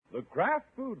The Kraft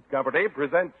Foods Company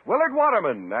presents Willard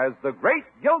Waterman as the Great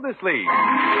Gildersleeve.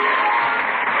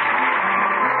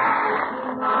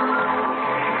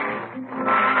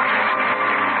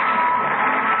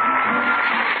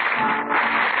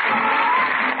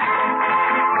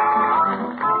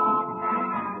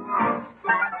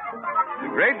 The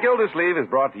Great Gildersleeve is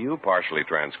brought to you, partially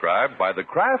transcribed, by the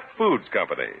Kraft Foods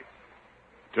Company.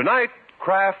 Tonight,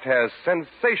 Kraft has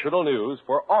sensational news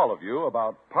for all of you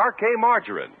about Parquet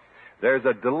margarine. There's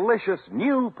a delicious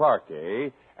new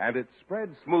Parquet, and it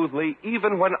spreads smoothly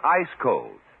even when ice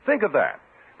cold. Think of that.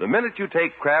 The minute you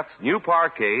take Kraft's new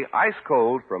Parquet ice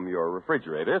cold from your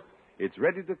refrigerator, it's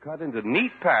ready to cut into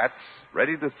neat pats,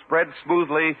 ready to spread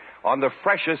smoothly on the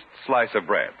freshest slice of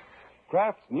bread.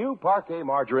 Kraft's new Parquet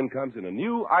margarine comes in a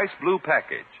new ice blue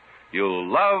package.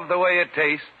 You'll love the way it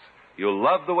tastes. You'll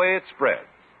love the way it spreads.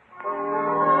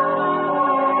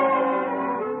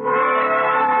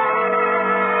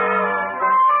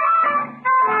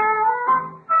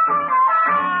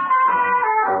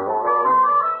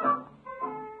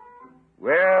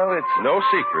 Well, it's no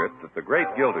secret that the great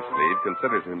Gildersleeve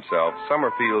considers himself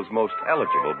Summerfield's most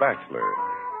eligible bachelor.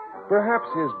 Perhaps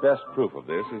his best proof of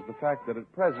this is the fact that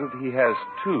at present he has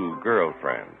 2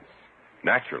 girlfriends.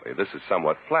 Naturally, this is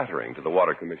somewhat flattering to the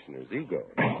water commissioner's ego.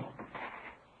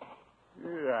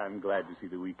 I'm glad to see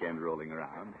the weekend rolling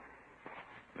around.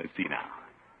 Let's see now.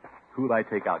 Who'll I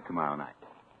take out tomorrow night?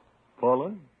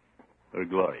 Paula or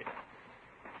Gloria?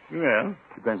 Well,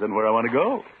 depends on where I want to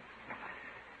go.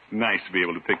 Nice to be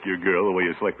able to pick your girl the way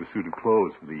you select the suit of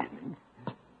clothes for the evening.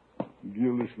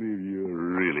 Gildersleeve, you're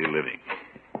really living.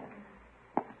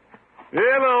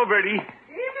 Hello, Bertie.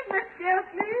 Evening, Miss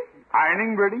Gildersleeve.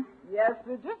 Ironing, Bertie? Yes,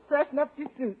 sir. Just pressing up your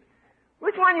suit.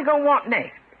 Which one you gonna want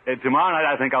next? Tomorrow night,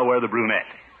 I think I'll wear the brunette.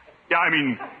 Yeah, I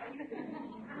mean,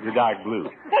 the dark blue.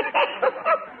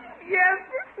 Yes,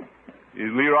 sir.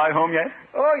 Is Leroy home yet?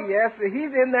 Oh, yes, sir.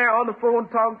 He's in there on the phone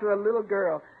talking to a little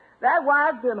girl. That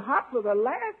wire's been hot for the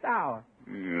last hour.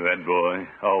 That boy,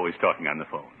 always talking on the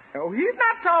phone. Oh, he's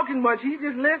not talking much. He's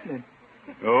just listening.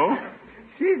 Oh?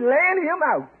 She's laying him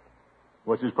out.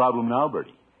 What's his problem now,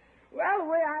 Bertie? Well, the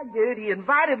way I get it, he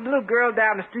invited a little girl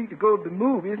down the street to go to the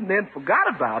movies and then forgot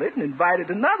about it and invited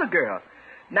another girl.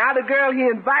 Now the girl he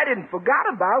invited and forgot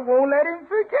about won't let him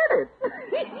forget it.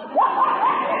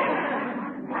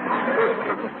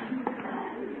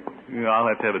 I'll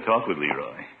have to have a talk with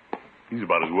Leroy. He's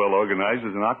about as well organized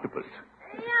as an octopus.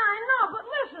 Yeah, I know, but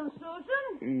listen,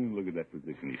 Susan. Look at that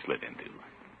position he slid into.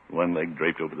 One leg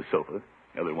draped over the sofa,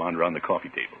 the other wound around the coffee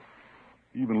table.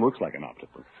 He even looks like an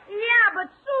octopus. Yeah,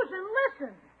 but Susan,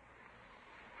 listen.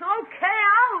 Okay,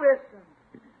 I'll listen.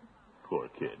 Poor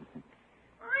kid.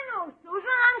 I know, Susan,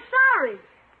 I'm sorry.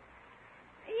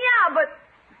 Yeah, but...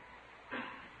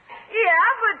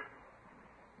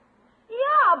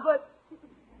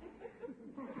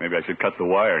 Maybe I should cut the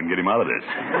wire and get him out of this. Okay,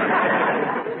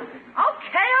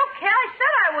 I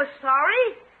said I was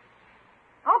sorry.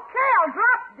 Okay, I'll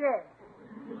drop dead.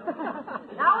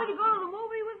 Now will you go to the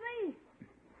movie with me?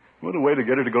 What a way to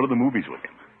get her to go to the movies with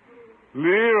him.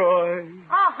 Leroy.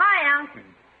 Oh, hi, Unc.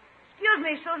 Excuse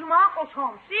me, Susan, my uncle's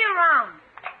home. See you around.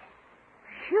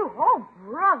 Phew, oh,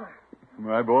 brother.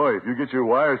 My boy, if you get your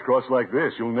wires crossed like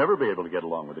this, you'll never be able to get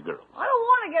along with the girls. I don't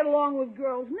want to get along with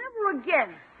girls. Never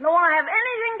again. Don't want to have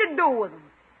anything to do with them.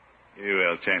 Yeah,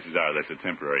 well, chances are that's a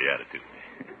temporary attitude.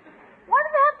 Why do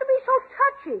they have to be so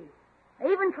touchy? I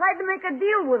even tried to make a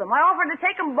deal with them. I offered to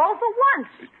take them both at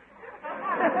once.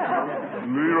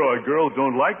 Leroy, girls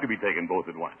don't like to be taken both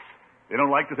at once. They don't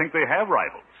like to think they have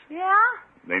rivals. Yeah?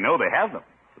 They know they have them,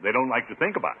 but they don't like to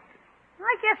think about it.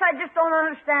 I guess I just don't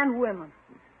understand women.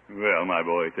 Well, my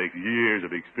boy, it takes years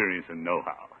of experience and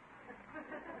know-how.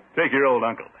 Take your old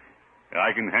uncle.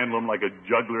 I can handle him like a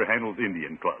juggler handles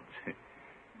Indian clubs.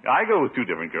 I go with 2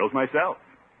 different girls myself.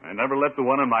 I never let the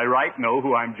one on my right know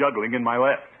who I'm juggling in my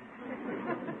left.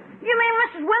 You mean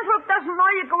Mrs. Winthrop doesn't know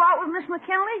you go out with Miss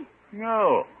McKinley?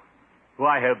 No.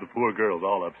 Why have the poor girls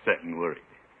all upset and worried?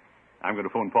 I'm going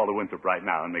to phone Paula Winthrop right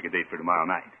now and make a date for tomorrow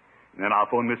night. And then I'll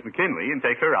phone Miss McKinley and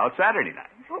take her out Saturday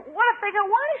night. But what if they get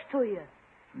wise to you?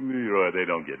 Leroy, they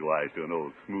don't get wise to an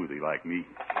old smoothie like me.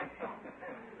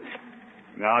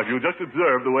 Now, if you'll just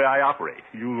observe the way I operate,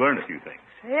 you'll learn a few things.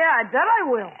 Yeah, I bet I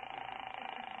will.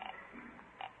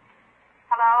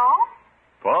 Hello?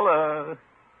 Paula,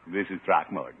 this is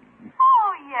Throckmorton.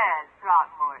 Oh, yes,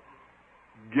 Throckmorton.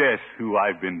 Guess who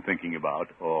I've been thinking about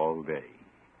all day?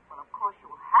 Well, of course,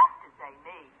 you'll have to say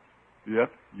me.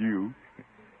 Yep, you.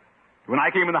 When I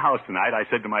came in the house tonight, I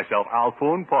said to myself, I'll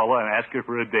phone Paula and ask her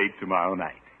for a date tomorrow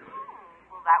night.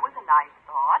 Well, that was a nice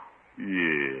thought.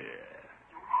 Yeah.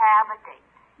 You have a date.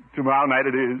 Tomorrow night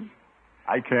it is.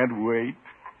 I can't wait.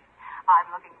 I'm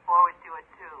looking forward to it,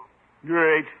 too.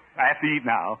 Great. I have to eat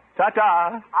now.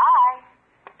 Ta-ta. Bye.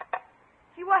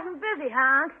 She wasn't busy,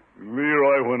 Hank.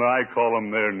 Leroy, when I call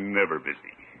them, they're never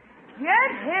busy.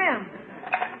 Get him.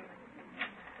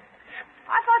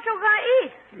 I thought you were going to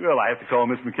eat. Well, I have to call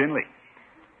Miss McKinley.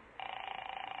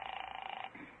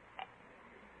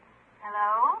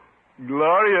 Hello?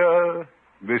 Gloria,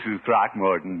 this is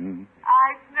Throckmorton.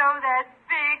 I know that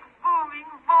big, booming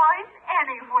voice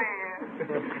anywhere.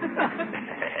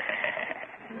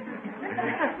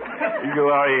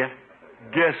 Gloria,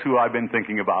 guess who I've been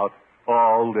thinking about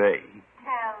all day?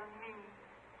 Tell me.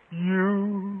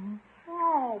 You.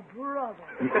 Oh, brother.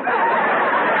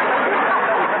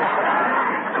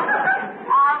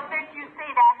 I'll bet you say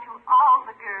that to all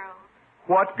the girls.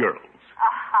 What girls?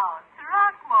 Oh,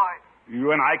 Throckmorton.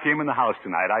 When I came in the house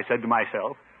tonight, I said to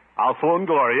myself, I'll phone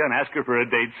Gloria and ask her for a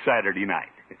date Saturday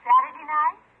night. Saturday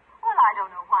night? Well, I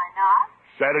don't know why not.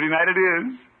 Saturday night it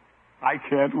is. I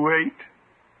can't wait.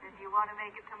 Did you want to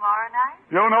make it tomorrow night?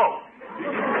 No.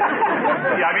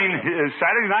 Yeah, I mean,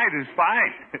 Saturday night is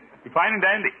fine. Fine and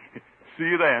dandy. See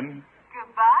you then.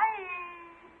 Goodbye.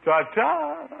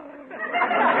 Ta-ta.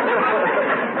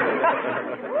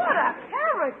 What a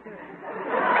character.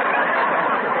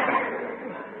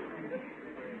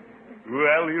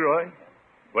 Well, Leroy,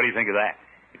 what do you think of that?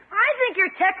 I think your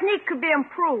technique could be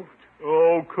improved.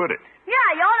 Oh, could it?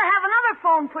 Yeah, you ought to have another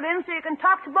phone put in so you can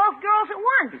talk to both girls at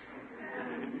once.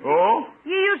 Oh?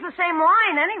 You use the same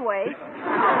line anyway.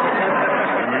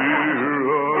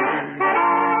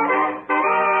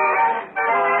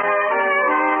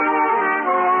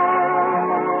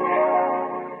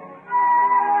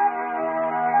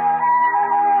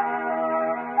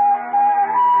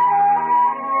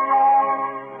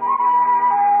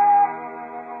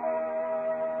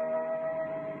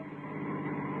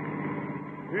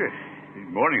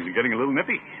 These mornings are getting a little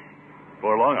nippy.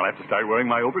 Before long, I'll have to start wearing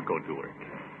my overcoat to work.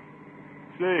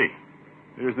 Say,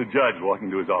 there's the judge walking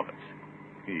to his office.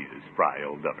 He's a spry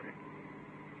old duffer.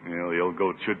 Well, the old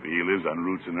goat should be. He lives on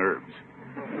roots and herbs.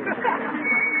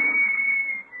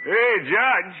 Hey,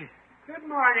 Judge. Good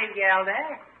morning,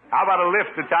 Gilda. How about a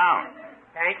lift to town?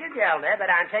 Thank you, Gilda, but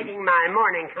I'm taking my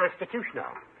morning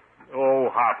constitutional. Oh,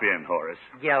 hop in, Horace.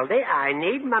 Gilda, I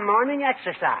need my morning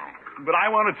exercise. But I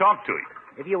want to talk to you.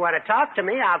 If you want to talk to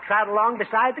me, I'll trot along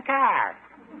beside the car.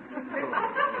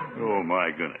 Oh, my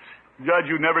goodness. Judge,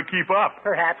 you never keep up.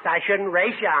 Perhaps I shouldn't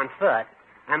race you on foot.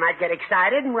 I might get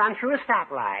excited and run through a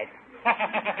stoplight.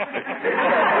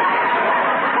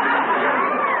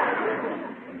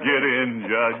 Get in,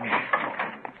 Judge.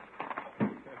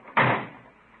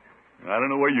 I don't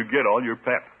know where you get all your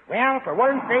pep. Well, for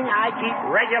one thing, I keep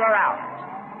regular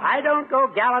hours. I don't go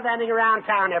gallivanting around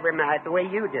town every night the way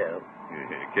you do.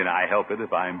 Can I help it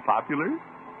if I'm popular?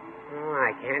 Oh,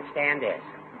 I can't stand this.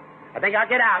 I think I'll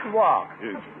get out and walk.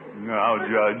 Now,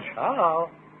 Judge. Oh,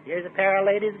 here's a pair of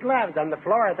ladies' gloves on the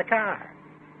floor of the car.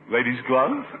 Ladies'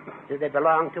 gloves? Do they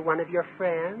belong to one of your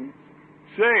friends?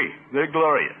 Say, they're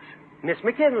glorious. Miss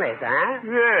McKinley's, huh?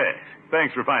 Yes.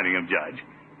 Thanks for finding them, Judge.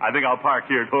 I think I'll park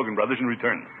here at Hogan Brothers and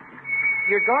return them.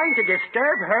 You're going to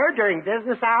disturb her during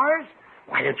business hours?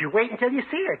 Why don't you wait until you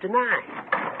see her tonight?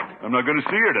 I'm not going to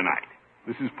see her tonight.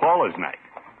 This is Paula's night.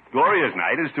 Gloria's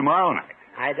night is tomorrow night.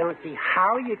 I don't see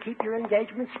how you keep your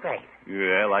engagement straight.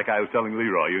 Yeah, like I was telling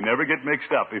Leroy, you never get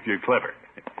mixed up if you're clever.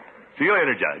 See you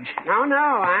later, Judge. No,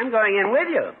 I'm going in with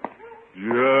you.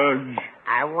 Judge.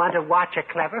 I want to watch a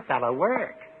clever fellow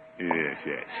work. Yes.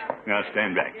 Now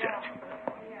stand back, Judge.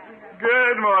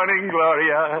 Good morning,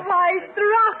 Gloria. Why,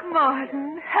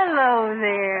 Throckmorton. Hello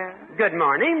there. Good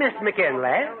morning, Miss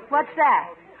McKinley. What's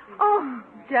that? Oh,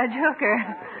 Judge Hooker.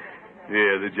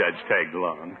 Yeah, the judge tagged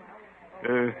along.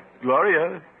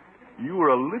 Gloria, you were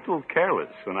a little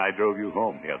careless when I drove you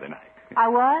home the other night. I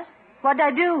was? What'd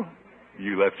I do?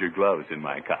 You left your gloves in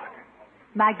my car.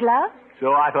 My gloves?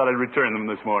 So I thought I'd return them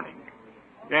this morning.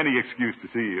 Any excuse to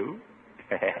see you.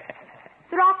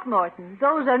 Throckmorton,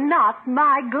 those are not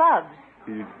my gloves.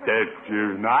 That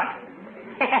you're not?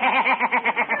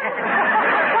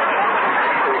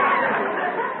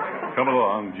 Come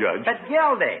along, Judge. But,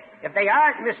 Gildy, if they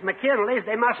aren't Miss McKinley's,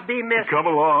 they must be Miss... Come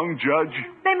along, Judge.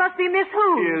 They must be Miss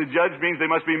who? Judge means they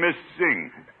must be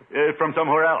missing from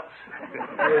somewhere else.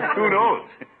 Who knows?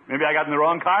 Maybe I got in the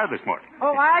wrong car this morning.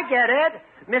 Oh, I get it.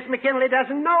 Miss McKinley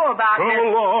doesn't know about Come Miss...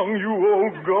 along, you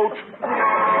old goat.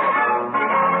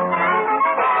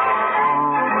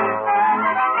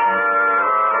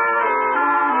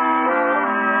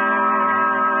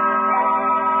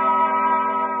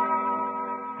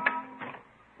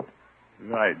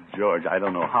 George, I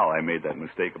don't know how I made that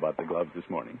mistake about the gloves this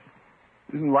morning.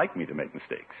 It isn't like me to make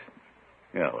mistakes.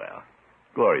 Oh, well.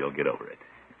 Gloria will get over it.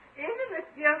 Evening, Miss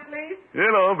Gildersleeve.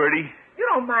 Hello, Bertie. You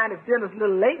don't mind if dinner's a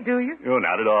little late, do you? Oh,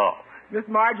 not at all. Miss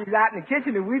Marjorie's out in the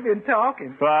kitchen and we've been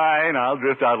talking. Fine. I'll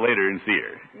drift out later and see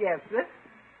her. Yes, sir.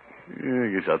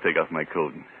 I guess I'll take off my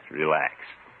coat and relax.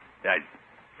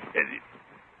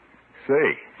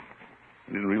 Say,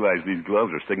 I didn't realize these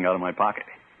gloves are sticking out of my pocket.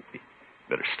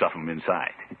 Better stuff them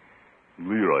inside.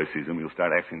 Leroy sees them, he'll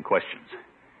start asking questions.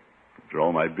 After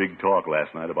all my big talk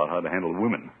last night about how to handle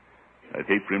women, I'd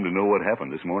hate for him to know what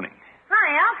happened this morning. Hi,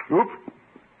 Unc. Oop.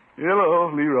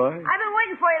 Hello, Leroy. I've been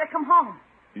waiting for you to come home.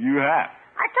 You have?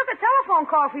 I took a telephone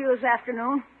call for you this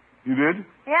afternoon. You did?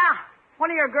 Yeah,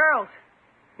 one of your girls.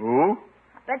 Oh?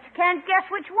 I bet you can't guess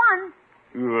which one.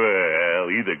 Well,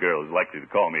 either girl is likely to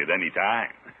call me at any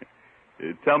time.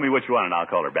 Tell me which one and I'll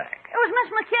call her back. It was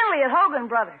Miss McKinley at Hogan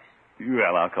Brothers.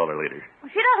 Well, I'll call her later. Well,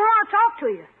 she doesn't want to talk to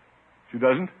you. She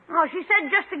doesn't? Oh, she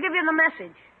said just to give you the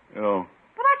message. Oh.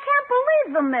 But I can't believe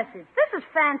the message. This is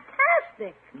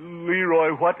fantastic.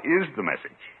 Leroy, what is the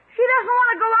message? She doesn't want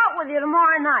to go out with you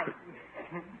tomorrow night.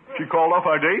 She called off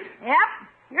our date? Yep,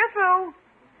 you're through.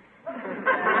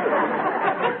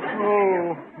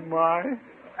 Oh, my.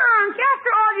 Unc,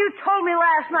 after all you told me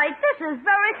last night, this is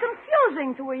very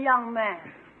confusing to a young man.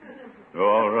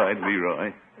 All right,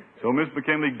 Leroy. So Miss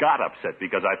McKinley got upset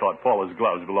because I thought Paula's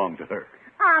gloves belonged to her.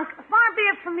 Unc, far be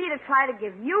it for me to try to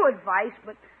give you advice,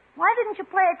 but why didn't you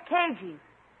play it cagey?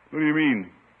 What do you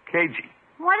mean, cagey?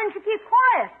 Why didn't you keep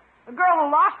quiet? The girl who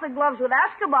lost the gloves would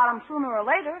ask about them sooner or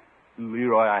later.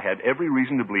 Leroy, I had every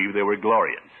reason to believe they were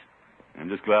Gloria's. I'm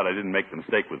just glad I didn't make the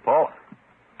mistake with Paula.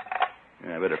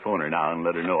 I better phone her now and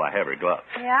let her know I have her gloves.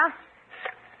 Yeah?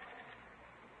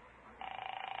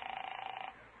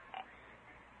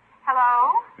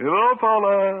 Hello? Hello,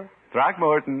 Paula.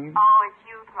 Throckmorton. Oh, it's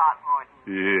you, Throckmorton.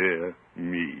 Yeah,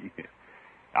 me.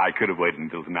 I could have waited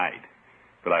until tonight,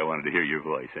 but I wanted to hear your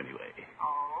voice anyway.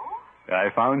 Oh? I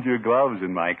found your gloves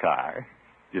in my car,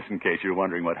 just in case you're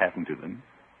wondering what happened to them.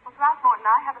 Well, Throckmorton,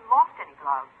 I haven't lost any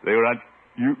gloves. They were on...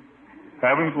 You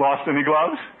haven't lost any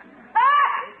gloves?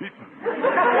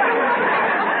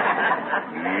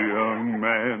 Young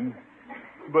man.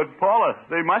 But, Paula,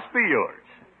 they must be yours.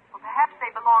 Well, perhaps they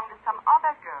belong to some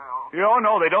other girl. Oh,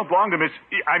 no, they don't belong to Miss...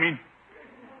 I mean...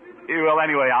 Well,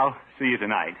 anyway, I'll see you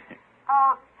tonight.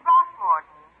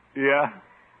 Throckmorton, Yeah?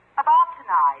 about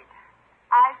tonight,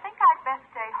 I think I'd best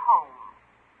stay home.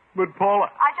 But, Paula...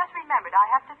 I just remembered I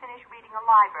have to finish reading a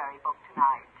library book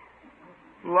tonight.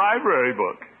 Library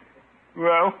book.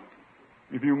 Well,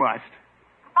 if you must.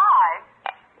 Goodbye.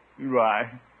 Goodbye.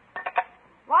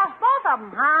 Lost both of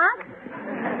them, huh?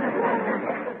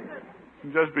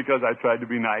 Just because I tried to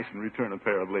be nice and return a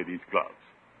pair of ladies' gloves.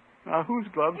 Now, whose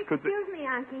gloves could they... Excuse me,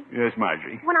 Unky. Yes,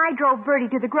 Marjorie. When I drove Bertie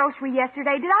to the grocery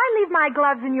yesterday, did I leave my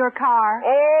gloves in your car?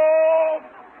 Oh!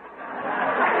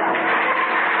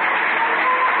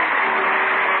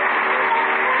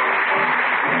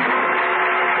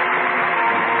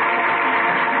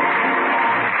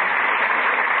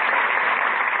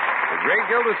 The Great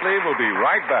Gildersleeve will be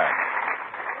right back.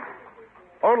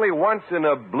 Only once in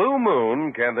a blue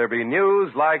moon can there be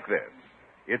news like this.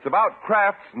 It's about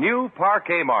Kraft's new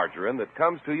parquet margarine that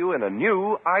comes to you in a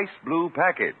new ice blue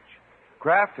package.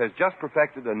 Kraft has just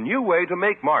perfected a new way to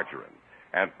make margarine,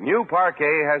 and new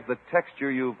parquet has the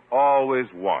texture you've always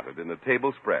wanted in a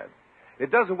table spread.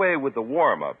 It does away with the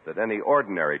warm-up that any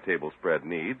ordinary table spread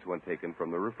needs when taken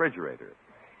from the refrigerator.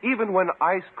 Even when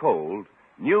ice cold,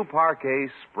 new parquet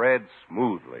spreads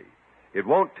smoothly. It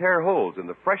won't tear holes in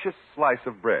the freshest slice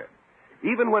of bread.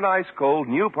 Even when ice cold,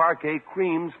 new parquet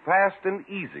creams fast and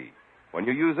easy when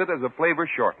you use it as a flavor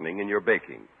shortening in your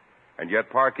baking. And yet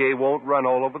parquet won't run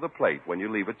all over the plate when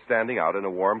you leave it standing out in a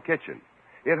warm kitchen.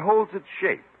 It holds its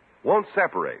shape, won't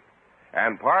separate,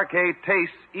 and parquet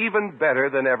tastes even better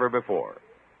than ever before.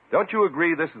 Don't you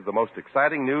agree this is the most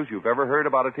exciting news you've ever heard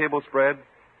about a table spread?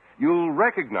 You'll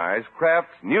recognize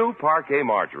Kraft's new parquet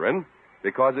margarine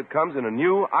because it comes in a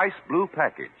new ice blue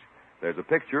package. There's a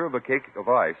picture of a cake of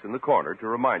ice in the corner to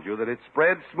remind you that it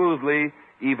spreads smoothly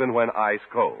even when ice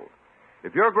cold.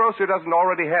 If your grocer doesn't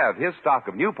already have his stock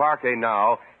of new parquet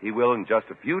now, he will in just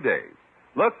a few days.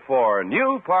 Look for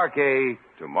new parquet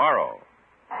tomorrow.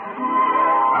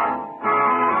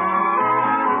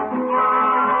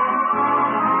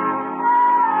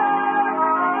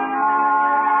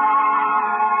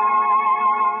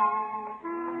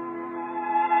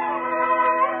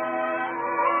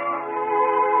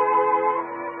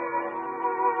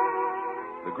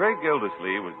 The Great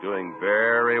Gildersleeve was doing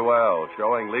very well,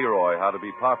 showing Leroy how to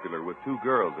be popular with two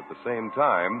girls at the same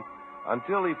time,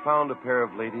 until he found a pair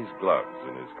of ladies' gloves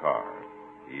in his car.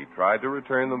 He tried to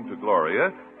return them to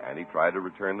Gloria, and he tried to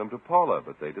return them to Paula,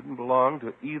 but they didn't belong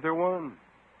to either one.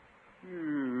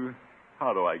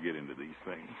 How do I get into these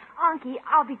things? Unky,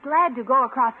 I'll be glad to go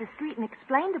across the street and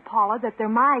explain to Paula that they're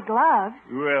my gloves.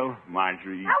 Well,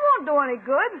 Marjorie... That won't do any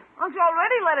good. Uncle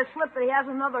already let it slip that he has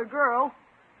another girl.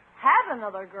 Has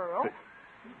another girl.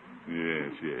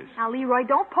 Yes. Now, Leroy,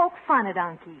 don't poke fun at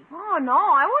Unky. Oh, no,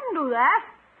 I wouldn't do that.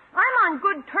 I'm on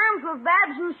good terms with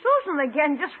Babs and Susan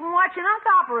again just from watching Unc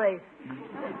operate.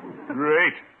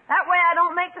 Great. That way I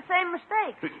don't make the same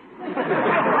mistakes.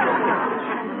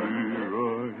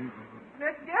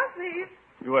 Miss Gildersleeve,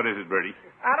 What is it, Bertie?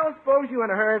 I don't suppose you're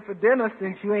in a hurry for dinner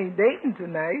since you ain't dating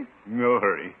tonight. No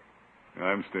hurry.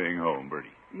 I'm staying home, Bertie.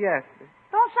 Yes, sir.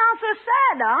 Don't sound so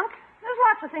sad, Unc. There's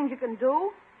lots of things you can do.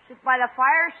 Sit by the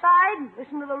fireside,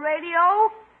 listen to the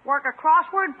radio, work a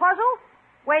crossword puzzle,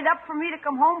 wait up for me to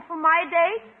come home from my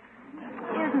date.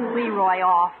 Isn't Leroy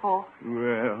awful?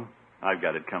 Well, I've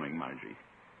got it coming, Marjorie.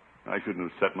 I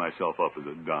shouldn't have set myself up as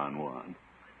a Don Juan.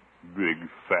 Big,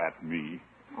 fat me.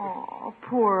 Oh,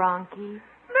 poor Unky.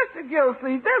 Mr.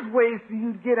 Gildersleeve, there's ways for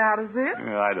you to get out of this.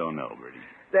 I don't know, Bertie.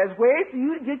 There's ways for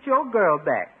you to get your girl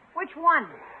back. Which one?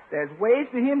 There's ways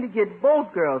for him to get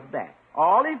both girls back.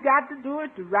 All he's got to do is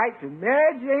to write to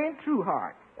Mary Jane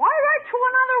Trueheart. Why write to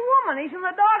another woman? He's in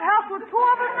the doghouse with two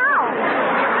of them now.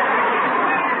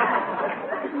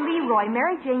 Leroy,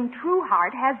 Mary Jane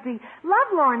Trueheart has the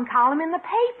Lovelorn column in the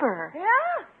paper.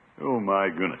 Yeah? Oh, my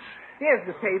goodness. Here's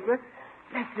the paper.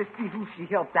 Let's just see who she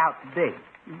helped out today.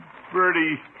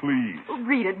 Bertie, please.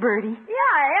 Read it, Bertie.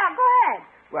 Yeah, go ahead.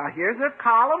 Well, here's a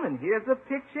column, and here's a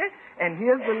picture, and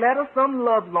here's the letter some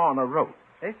Lovelorn wrote.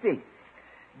 Let's see.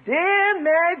 Dear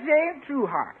Mary Jane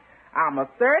Trueheart, I'm a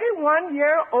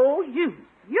 31-year-old youth.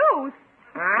 Youth?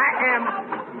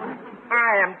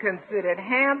 I am considered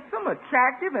handsome,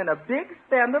 attractive, and a big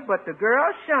spender, but the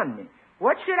girls shun me.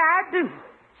 What should I do?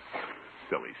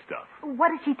 Silly stuff. What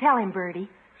did she tell him, Bertie?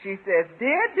 She says,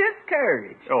 Dear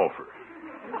Discouraged, Offer.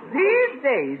 these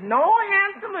days no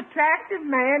handsome, attractive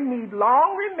man need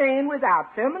long remain without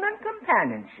feminine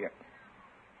companionship.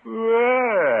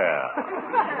 Well.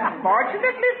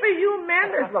 Fortunately for you men,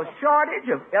 there's a shortage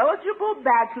of eligible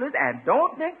bachelors, and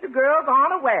don't think the girls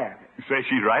aren't aware of it. Say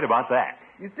she's right about that.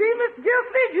 You see, Miss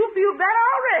Gildersleeve, you feel better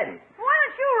already. Why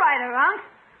don't you write her, Unc?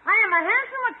 I am a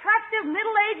handsome, attractive,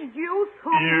 middle-aged youth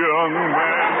who... Young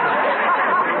man.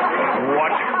 What?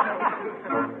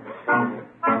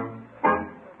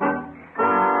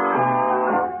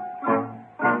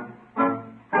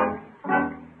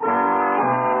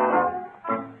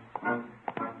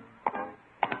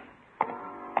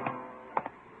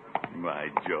 My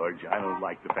George, I don't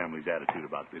like the family's attitude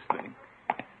about this thing.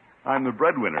 I'm the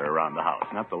breadwinner around the house,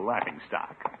 not the laughing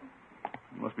stock.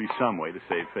 There must be some way to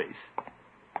save face.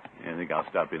 I think I'll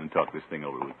stop in and talk this thing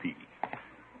over with Petey.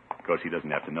 Of course, he doesn't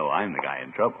have to know I'm the guy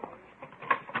in trouble.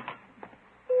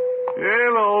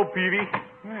 Hello, Petey.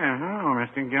 Well, hello,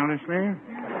 Mr. Gildersleeve.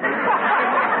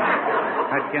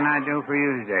 What can I do for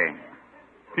you today?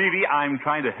 Petey, I'm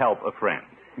trying to help a friend.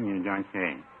 You don't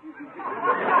say.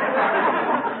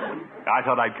 I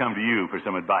thought I'd come to you for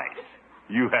some advice.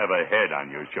 You have a head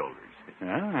on your shoulders.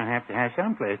 Well, I have to have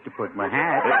some place to put my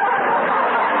hat.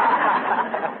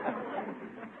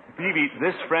 Petey,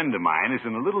 this friend of mine is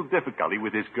in a little difficulty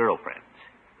with his girlfriends.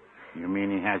 You mean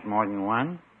he has more than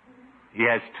one? He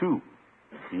has two.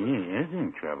 He is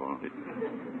in trouble.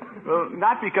 Well,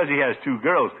 not because he has two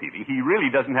girls, Petey. He really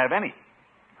doesn't have any.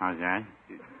 How's that?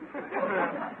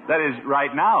 That is,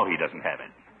 right now he doesn't have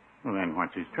any. Well, then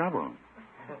what's his trouble?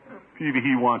 Petey,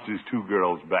 he wants his two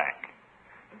girls back.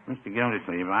 Mr.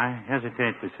 Gildersleeve, I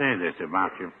hesitate to say this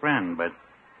about your friend, but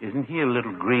isn't he a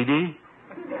little greedy?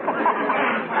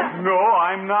 No,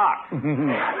 I'm not.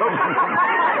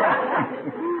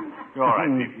 All right,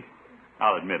 Petey.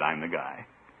 I'll admit I'm the guy.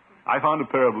 I found a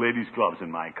pair of ladies' gloves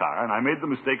in my car, and I made the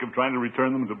mistake of trying to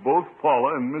return them to both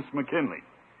Paula and Miss McKinley.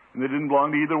 And they didn't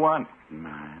belong to either one.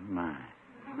 My.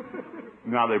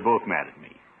 Now they're both mad at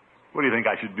me. What do you think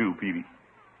I should do, Petey?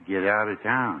 Get out of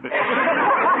town.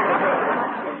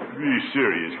 Be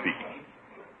serious, Petey.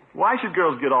 Why should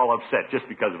girls get all upset just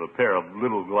because of a pair of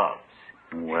little gloves?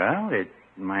 Well, it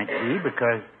might be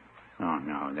because... Oh,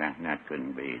 no, that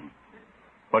couldn't be.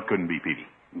 What couldn't be, Petey?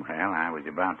 Well, I was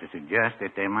about to suggest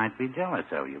that they might be jealous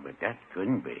of you, but that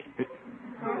couldn't be.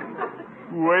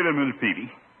 Wait a minute, Petey.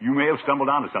 You may have stumbled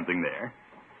onto something there.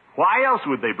 Why else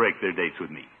would they break their dates with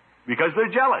me? Because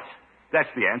they're jealous. That's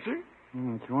the answer.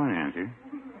 That's one answer.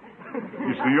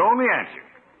 It's the only answer.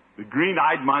 The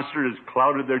green-eyed monster has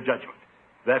clouded their judgment.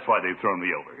 That's why they've thrown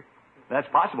me over. That's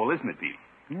possible, isn't it, Petey?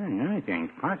 Yeah,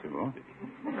 anything's possible.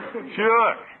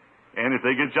 Sure. And if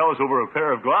they get jealous over a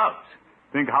pair of gloves,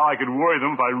 think how I could worry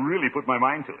them if I really put my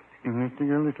mind to it. Mr.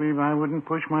 Gildersleeve, I wouldn't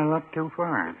push my luck too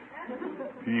far.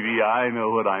 Peavy, I know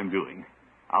what I'm doing.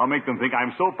 I'll make them think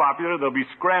I'm so popular they'll be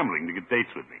scrambling to get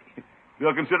dates with me.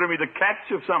 They'll consider me the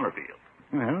catch of Summerfield.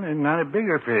 Well, there's not a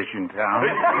bigger fish in town.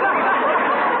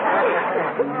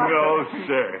 No,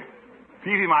 sir.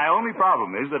 Peavy, my only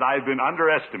problem is that I've been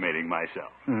underestimating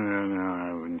myself. No,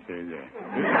 I wouldn't say that.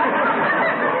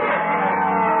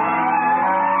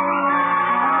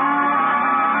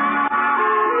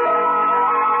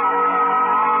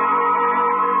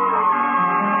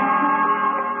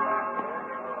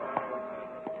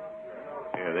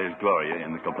 There's Gloria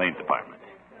in the complaint department.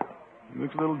 She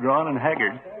looks a little drawn and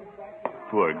haggard.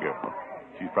 Poor girl.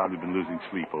 She's probably been losing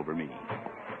sleep over me.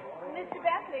 Mr.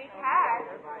 Bentley, hi.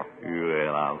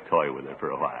 Well, I'll toy with her for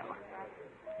a while.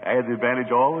 I had the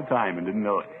advantage all the time and didn't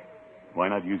know it. Why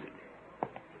not use it?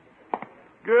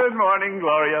 Good morning,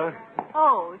 Gloria.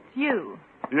 Oh, it's you.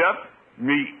 Yep,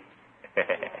 me.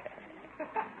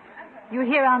 You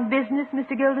here on business,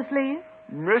 Mr. Gildersleeve?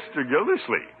 Mr.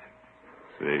 Gildersleeve.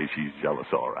 Say, she's jealous,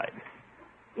 all right.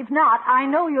 If not, I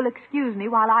know you'll excuse me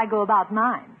while I go about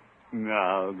mine.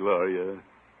 Now, Gloria,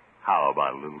 how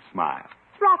about a little smile?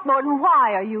 Throckmorton,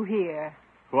 why are you here?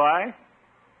 Why?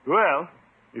 Well,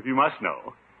 if you must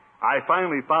know, I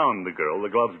finally found the girl the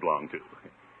gloves belong to.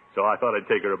 So I thought I'd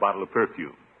take her a bottle of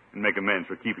perfume and make amends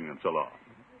for keeping them so long.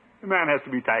 A man has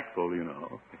to be tactful, you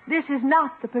know. This is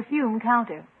not the perfume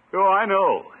counter. Oh, I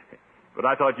know. But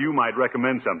I thought you might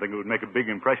recommend something that would make a big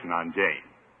impression on Jane.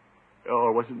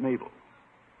 Or was it Mabel?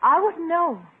 I wouldn't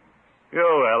know.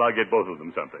 Oh, well, I'll get both of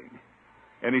them something.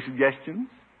 Any suggestions?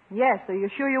 Yes, are you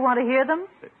sure you want to hear them?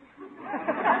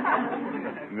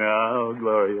 No,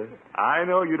 Gloria. I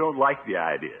know you don't like the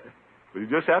idea, but you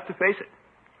just have to face it.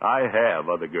 I have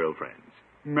other girlfriends.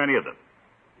 Many of them.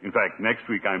 In fact, next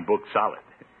week I'm booked solid.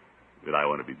 But I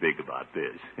want to be big about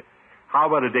this. How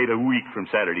about a date a week from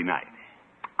Saturday night?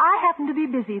 I happen to be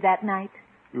busy that night.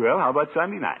 Well, how about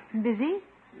Sunday night? Busy?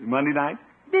 Monday night?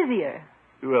 Busier.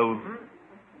 Well,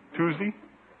 Tuesday?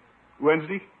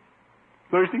 Wednesday?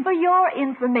 Thursday? For your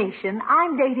information,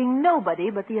 I'm dating nobody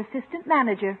but the assistant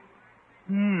manager.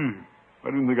 I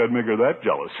didn't think I'd make her that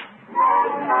jealous.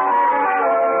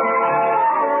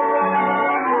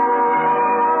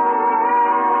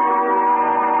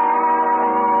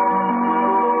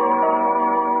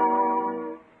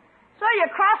 So you're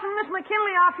crossing Miss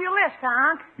McKinley off your list,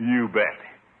 huh, Unc? You bet.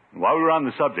 While we're on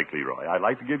the subject, Leroy, I'd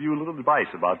like to give you a little advice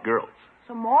about girls.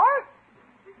 Some more?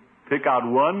 Pick out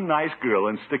one nice girl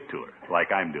and stick to her,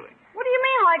 like I'm doing. What do you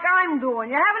mean, like I'm doing?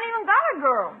 You haven't even got a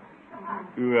girl.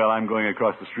 Well, I'm going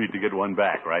across the street to get one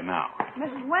back right now.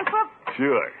 Mrs. Winthrop?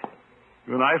 Sure.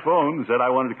 When I phoned and said I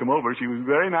wanted to come over, she was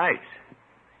very nice.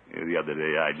 The other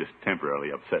day, I just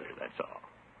temporarily upset her, that's all.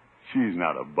 She's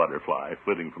not a butterfly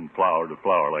flitting from flower to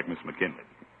flower like Miss McKinley.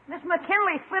 Miss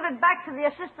McKinley flitted back to the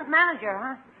assistant manager,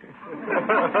 huh?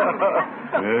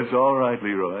 It's all right,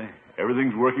 Leroy.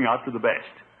 Everything's working out for the best.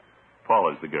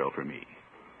 Paula's the girl for me.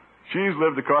 She's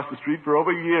lived across the street for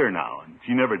over a year now, and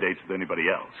she never dates with anybody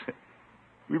else.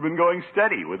 We've been going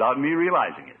steady without me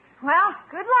realizing it. Well,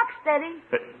 good luck, Steady.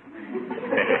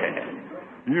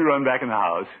 You run back in the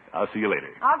house. I'll see you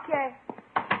later. Okay.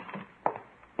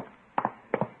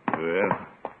 Well,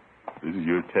 this is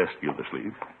your test,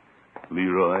 Gildersleeve.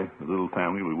 Leroy, the little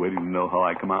family, we're waiting to know how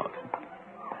I come out.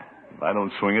 If I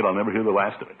don't swing it, I'll never hear the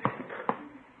last of it.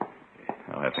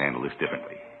 I'll have to handle this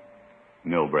differently.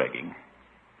 No bragging.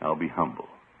 I'll be humble.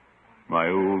 My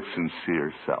old,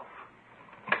 sincere self.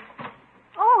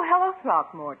 Oh, hello,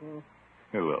 Throckmorton.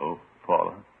 Hello,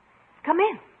 Paula. Come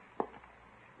in.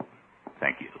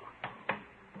 Thank you.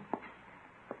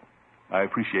 I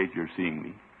appreciate your seeing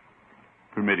me,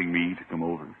 permitting me to come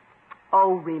over.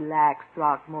 Oh, relax,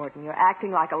 Throckmorton. You're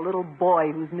acting like a little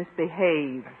boy who's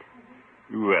misbehaved.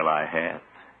 Well, I have.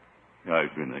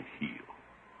 I've been a heel.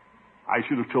 I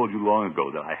should have told you long ago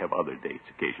that I have other dates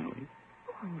occasionally.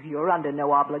 Oh, you're under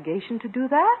no obligation to do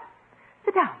that.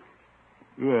 Sit down.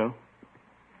 Well,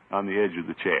 on the edge of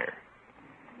the chair.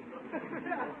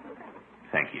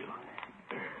 Thank you.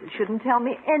 You shouldn't tell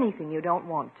me anything you don't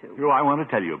want to. Oh, I want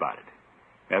to tell you about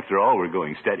it. After all, we're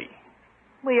going steady.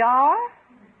 We are?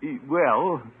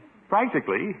 Well,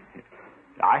 practically.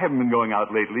 I haven't been going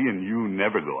out lately, and you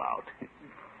never go out.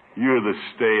 You're the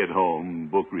stay-at-home,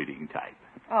 book-reading type.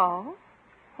 Oh?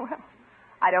 Well,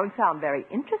 I don't sound very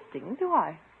interesting, do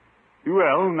I?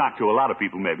 Well, not to a lot of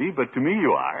people, maybe, but to me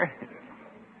you are.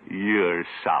 You're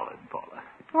solid, Paula.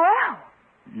 Well,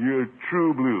 You're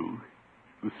true blue,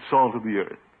 the salt of the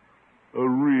earth. A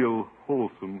real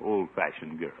wholesome,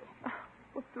 old-fashioned girl.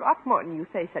 well, Throckmorton, you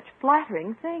say such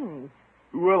flattering things.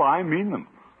 Well, I mean them.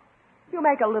 You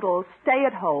make a little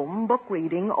stay-at-home,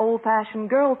 book-reading, old-fashioned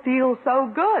girl feel so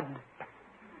good.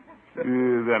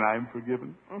 Then I'm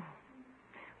forgiven?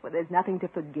 Well, there's nothing to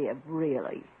forgive,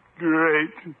 really. Great.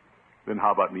 Then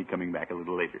how about me coming back a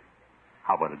little later?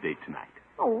 How about a date tonight?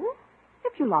 Oh,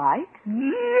 if you like.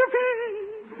 Yippee!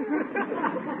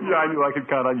 Yeah, I knew I could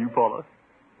count on you, Paula.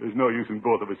 There's no use in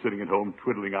both of us sitting at home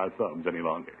twiddling our thumbs any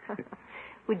longer.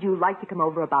 Would you like to come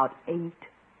over about 8?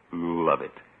 Love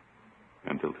it.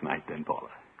 Until tonight, then, Paula.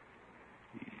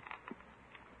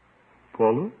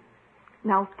 Paula?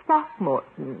 Now,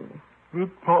 Throckmorton. With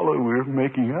Paula, we're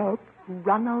making up.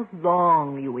 Run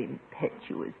along, you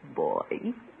impetuous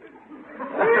boy.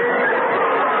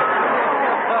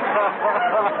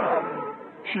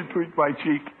 She tweaked my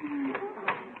cheek.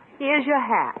 Here's your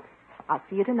hat. I'll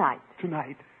see you tonight.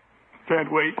 Tonight.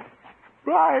 Can't wait.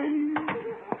 Bye.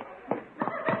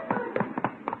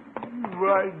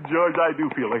 By George, I do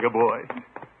feel like a boy.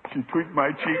 She tweaked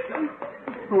my cheek.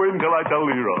 Wait until I tell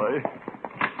Leroy.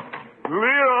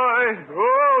 Leroy!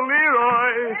 Oh,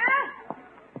 Leroy! Yeah?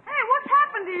 Hey, what's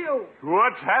happened to you?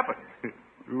 What's happened?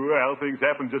 Well, things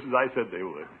happened just as I said they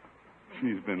would.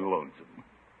 She's been lonesome.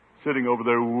 Sitting over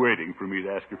there waiting for me to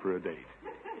ask her for a date.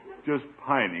 Just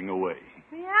pining away.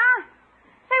 Yeah?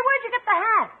 Say, where'd you get the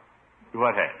hat?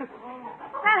 What hat?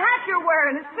 That hat you're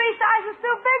wearing is 3 sizes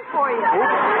too big for you.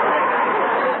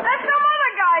 That's some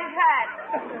other guy's hat.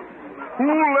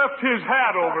 Who left his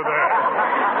hat over there?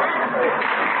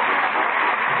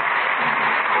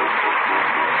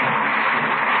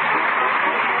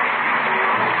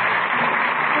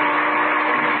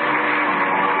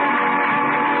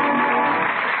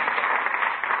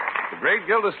 The Great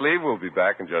Gildersleeve will be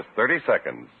back in just 30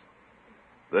 seconds.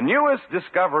 The newest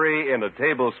discovery in a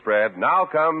table spread now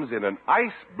comes in an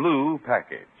ice blue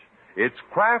package. It's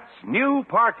Kraft's new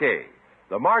Parquet,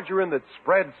 the margarine that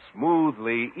spreads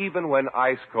smoothly even when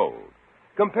ice cold.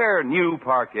 Compare new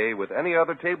Parquet with any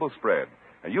other table spread,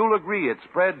 and you'll agree it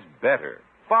spreads better,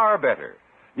 far better.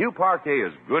 New Parquet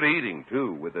is good eating,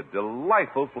 too, with a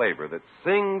delightful flavor that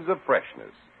sings of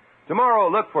freshness. Tomorrow,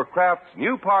 look for Kraft's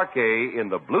new Parquet in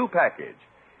the blue package.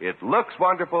 It looks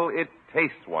wonderful, it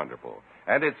tastes wonderful,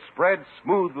 and it spreads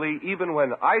smoothly even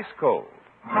when ice cold.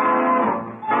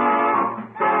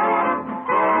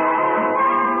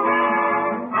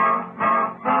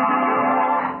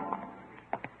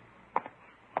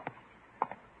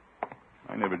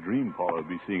 I never dreamed Paula would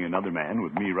be seeing another man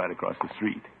with me right across the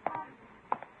street.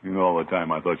 You know, all the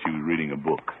time I thought she was reading a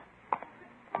book.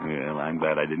 Well, I'm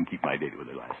glad I didn't keep my date with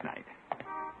her last night.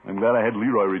 I'm glad I had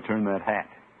Leroy return that hat.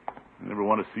 I never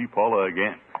want to see Paula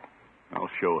again. I'll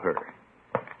show her.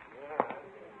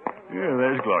 Yeah,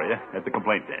 there's Gloria at the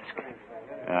complaint desk.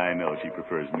 I know she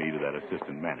prefers me to that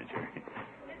assistant manager.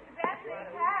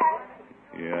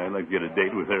 Yeah, I'd like to get a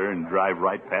date with her and drive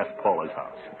right past Paula's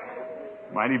house.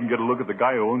 Might even get a look at the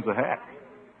guy who owns the hat.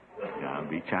 Yeah, I'll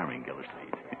be charming,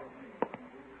 Gildersleeve.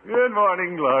 Good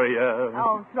morning, Gloria.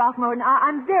 Oh, Throckmorton,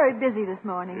 I'm very busy this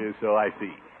morning. Yeah, so I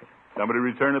see. Somebody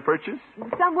return a purchase?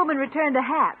 Some woman returned a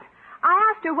hat.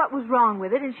 I asked her what was wrong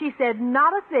with it, and she said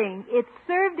not a thing. It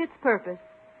served its purpose.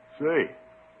 Say,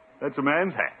 that's a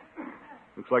man's hat.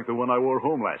 Looks like the one I wore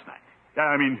home last night.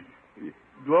 I mean,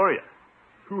 Gloria,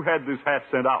 who had this hat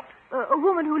sent out? A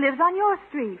woman who lives on your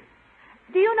street.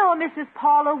 Do you know a Mrs.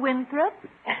 Paula Winthrop?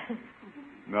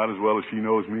 Not as well as she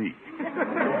knows me.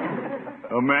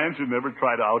 A man should never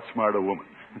try to outsmart a woman.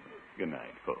 Good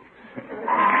night, folks.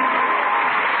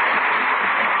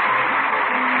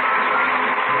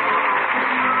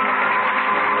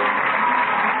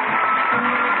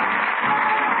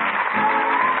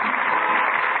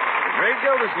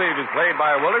 Gildersleeve is played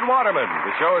by Willard Waterman.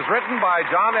 The show is written by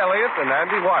John Elliott and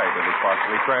Andy White and is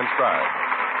partially transcribed.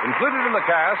 Included in the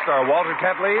cast are Walter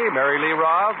Tetley, Mary Lee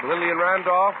Robb, Lillian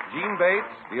Randolph, Gene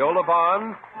Bates, Viola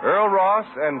Vaughn, Earl Ross,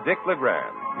 and Dick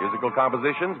LeGrand. Musical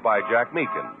compositions by Jack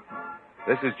Meakin.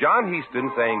 This is John Heaston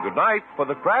saying goodnight for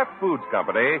the Kraft Foods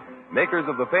Company, makers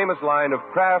of the famous line of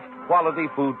Kraft quality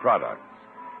food products.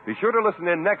 Be sure to listen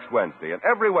in next Wednesday and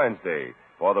every Wednesday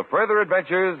for the further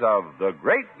adventures of the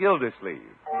Great Gildersleeve.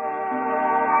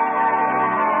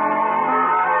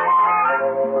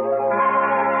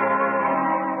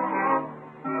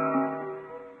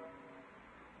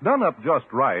 Done up just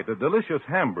right, a delicious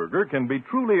hamburger can be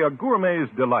truly a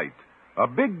gourmet's delight, a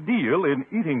big deal in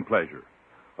eating pleasure.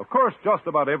 Of course, just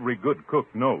about every good cook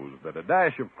knows that a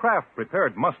dash of Kraft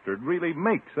prepared mustard really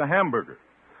makes a hamburger.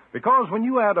 Because when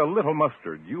you add a little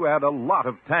mustard, you add a lot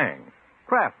of tang.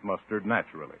 Kraft mustard,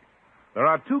 naturally. There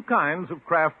are two kinds of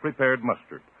Kraft prepared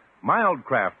mustard. Mild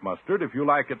Kraft mustard, if you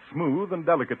like it smooth and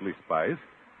delicately spiced.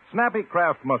 Snappy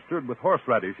Kraft mustard with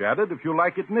horseradish added, if you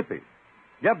like it nippy.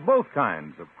 Get both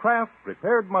kinds of Kraft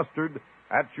prepared mustard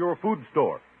at your food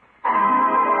store.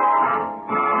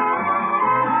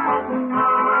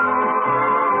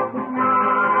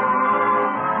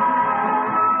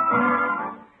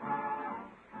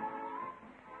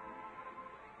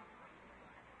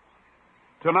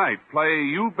 Tonight, play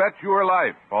You Bet Your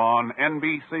Life on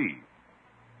NBC.